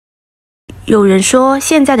有人说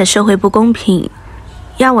现在的社会不公平，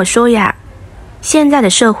要我说呀，现在的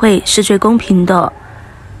社会是最公平的，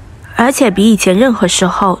而且比以前任何时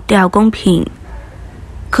候都要公平。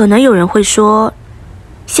可能有人会说，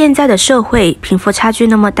现在的社会贫富差距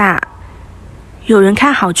那么大，有人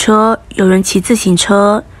开好车，有人骑自行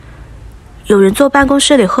车，有人坐办公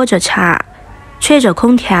室里喝着茶，吹着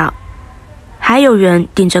空调，还有人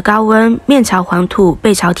顶着高温，面朝黄土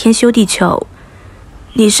背朝天修地球。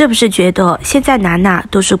你是不是觉得现在哪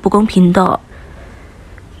都是不公平的？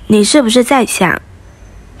你是不是在想，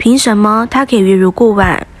凭什么他可以月入过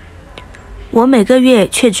万，我每个月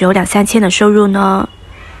却只有2-3千的收入呢？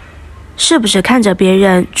是不是看着别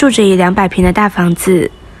人住着100-200平的大房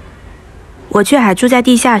子，我却还住在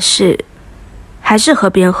地下室，还是和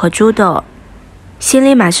别人合租的，心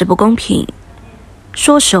里满是不公平？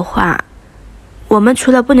说实话，我们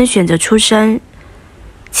除了不能选择出生，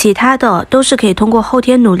其他的都是可以通过后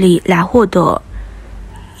天努力来获得。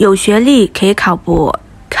有学历可以考博、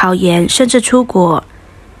考研，甚至出国；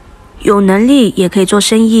有能力也可以做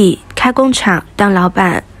生意、开工厂、当老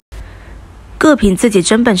板，各凭自己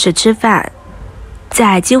真本事吃饭。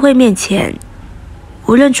在机会面前，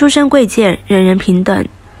无论出身贵贱，人人平等。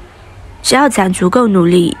只要咱足够努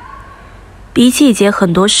力，比起以前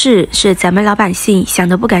很多事是咱们老百姓想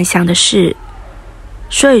都不敢想的事。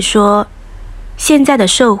所以说，现在的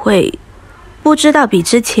社会不知道比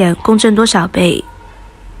之前公正多少倍。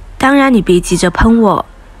当然你别急着喷我，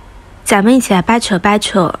咱们一起来掰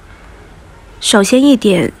扯。首先一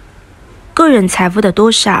点，个人财富的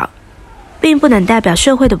多少并不能代表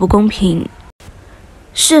社会的不公平，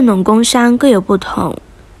士农工商各有不同。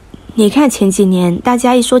你看前几年大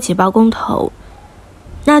家一说起包工头，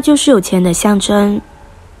那就是有钱的象征，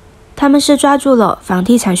他们是抓住了房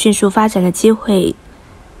地产迅速发展的机会。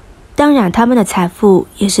当然他们的财富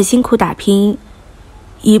也是辛苦打拼，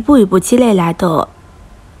一步一步积累来的。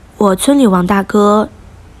我村里王大哥，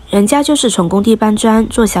人家就是从工地搬砖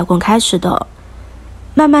做小工开始的，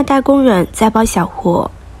慢慢带工人再包小活，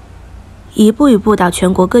一步一步到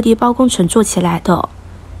全国各地包工程做起来的。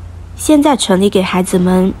现在城里给孩子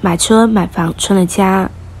们买车买房成了家，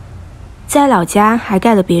在老家还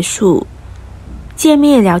盖了别墅。见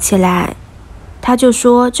面聊起来，他就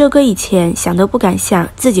说这个以前想都不敢想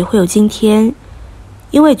自己会有今天，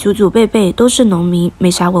因为祖祖辈辈都是农民，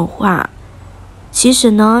没啥文化。其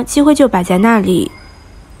实呢，机会就摆在那里，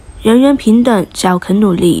人人平等，只要肯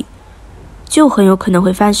努力，就很有可能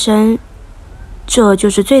会翻身，这就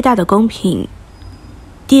是最大的公平。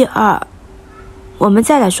第二，我们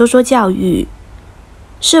再来说说教育，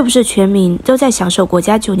是不是全民都在享受国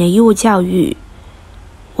家9年义务教育？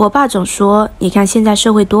我爸总说，你看现在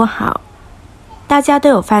社会多好，大家都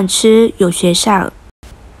有饭吃，有学上。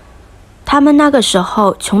他们那个时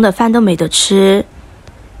候穷的饭都没得吃，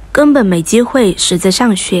根本没机会识字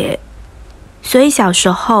上学。所以小时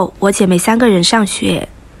候我姐妹3个人上学，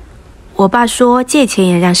我爸说借钱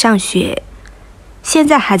也让上学。现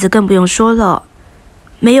在孩子更不用说了，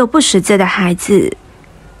没有不识字的孩子，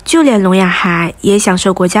就连聋哑孩也享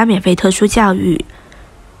受国家免费特殊教育，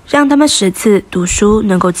让他们识字读书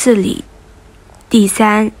能够自理。第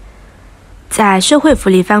三，在社会福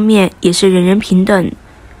利方面也是人人平等，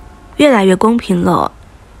越来越公平了。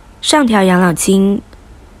上调养老金，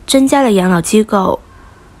增加了养老机构，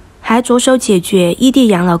还着手解决异地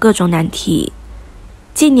养老各种难题。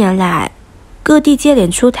近年来，各地接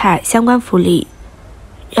连出台相关福利，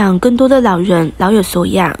让更多的老人老有所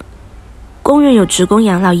养。工人有职工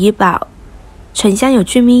养老医保，城乡有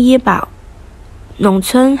居民医保，农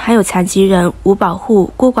村还有残疾人、无保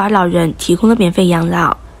护、孤寡老人提供了免费养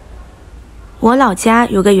老。我老家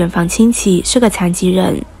有个远房亲戚是个残疾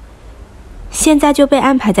人，现在就被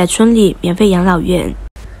安排在村里免费养老院。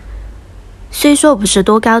虽说不是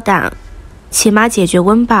多高档，起码解决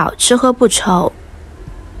温饱，吃喝不愁，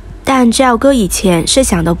但这要搁以前是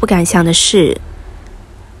想都不敢想的事。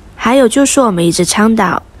还有就是我们一直倡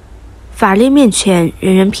导法律面前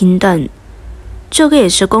人人平等，这个也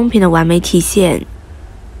是公平的完美体现。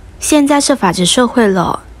现在是法治社会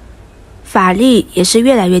了，法律也是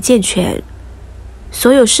越来越健全，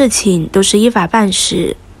所有事情都是依法办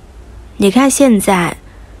事。你看现在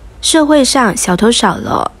社会上小偷少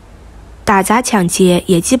了，打砸抢劫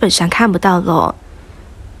也基本上看不到了，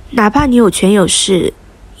哪怕你有权有势，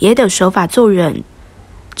也得守法做人，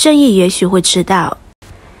正义也许会迟到，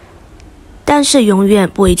但是永远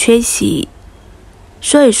不会缺席。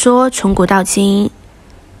所以说从古到今，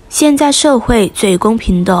现在社会最公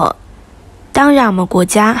平的，当然我们国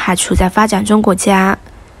家还处在发展中国家，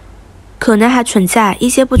可能还存在一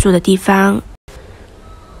些不足的地方。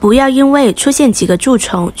不要因为出现几个蛀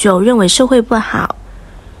虫就认为社会不好，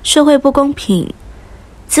社会不公平，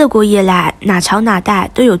自古以来哪朝哪代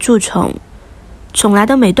都有蛀虫，从来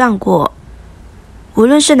都没断过。无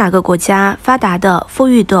论是哪个国家，发达的、富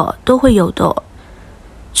裕的都会有的，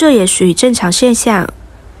这也属于正常现象。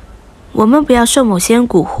我们不要受某些人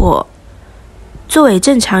蛊惑。作为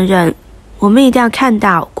正常人，我们一定要看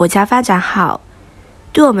到国家发展好，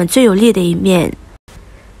对我们最有利的一面。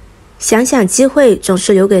想想机会总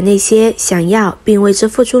是留给那些想要并为之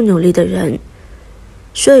付出努力的人。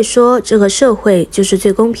所以说，这个社会就是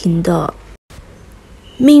最公平的。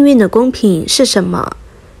命运的公平是什么？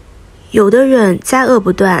有的人灾厄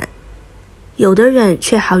不断，有的人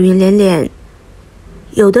却好运连连，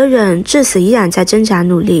有的人至死依然在挣扎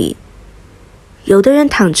努力，有的人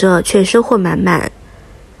躺着却收获满满。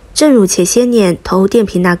正如前些年投电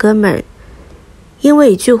瓶那哥们儿，因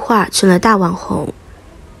为一句话成了大网红，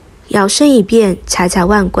摇身一变财财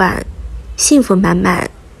万贯，幸福满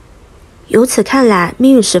满。由此看来，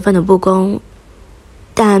命运十分的不公。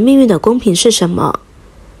但命运的公平是什么？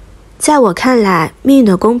在我看来，命运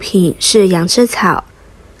的公平是羊吃草，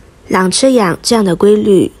狼吃羊这样的规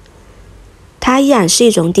律。它依然是一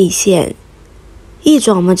种底线，一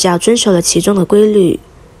种我们只要遵守了其中的规律，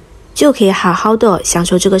就可以好好的享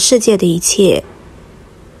受这个世界的一切。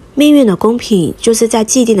命运的公平就是在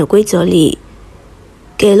既定的规则里，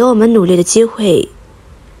给了我们努力的机会。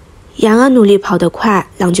羊儿努力跑得快，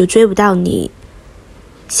狼就追不到你；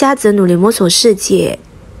瞎子努力摸索世界，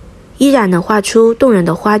依然能画出动人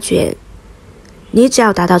的花卷。你只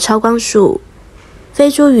要达到超光速，飞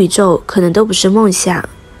出宇宙可能都不是梦想，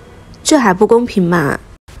这还不公平吗？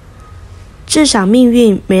至少命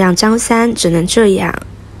运没让张三只能这样，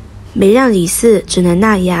没让李四只能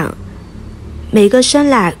那样。每个生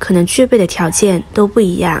来可能具备的条件都不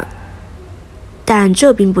一样，但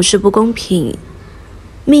这并不是不公平。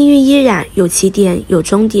命运依然有起点有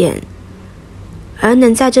终点，而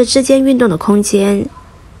能在这之间运动的空间，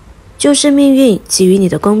就是命运给予你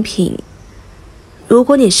的公平。如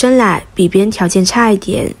果你生来比别人条件差一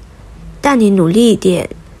点，但你努力一点，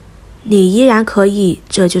你依然可以，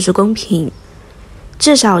这就是公平。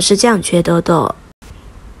至少是这样觉得的。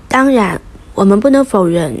当然，我们不能否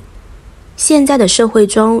认，现在的社会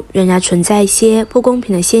中仍然存在一些不公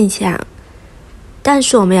平的现象，但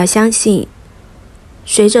是我们要相信，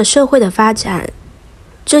随着社会的发展，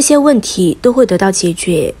这些问题都会得到解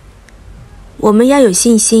决。我们要有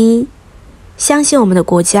信心，相信我们的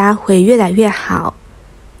国家会越来越好，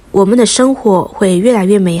我们的生活会越来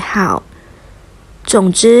越美好。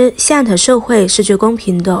总之，现在的社会是最公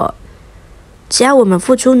平的。只要我们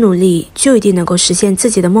付出努力，就一定能够实现自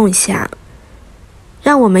己的梦想。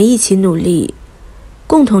让我们一起努力，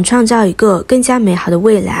共同创造一个更加美好的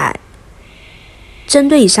未来。针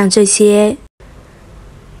对以上这些，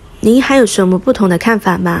您还有什么不同的看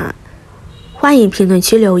法吗？欢迎评论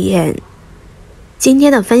区留言。今天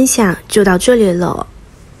的分享就到这里了，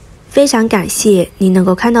非常感谢你能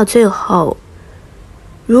够看到最后。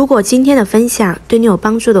如果今天的分享对你有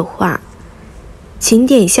帮助的话，请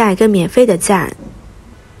点下一个免费的赞。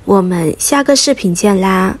我们下个视频见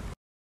啦！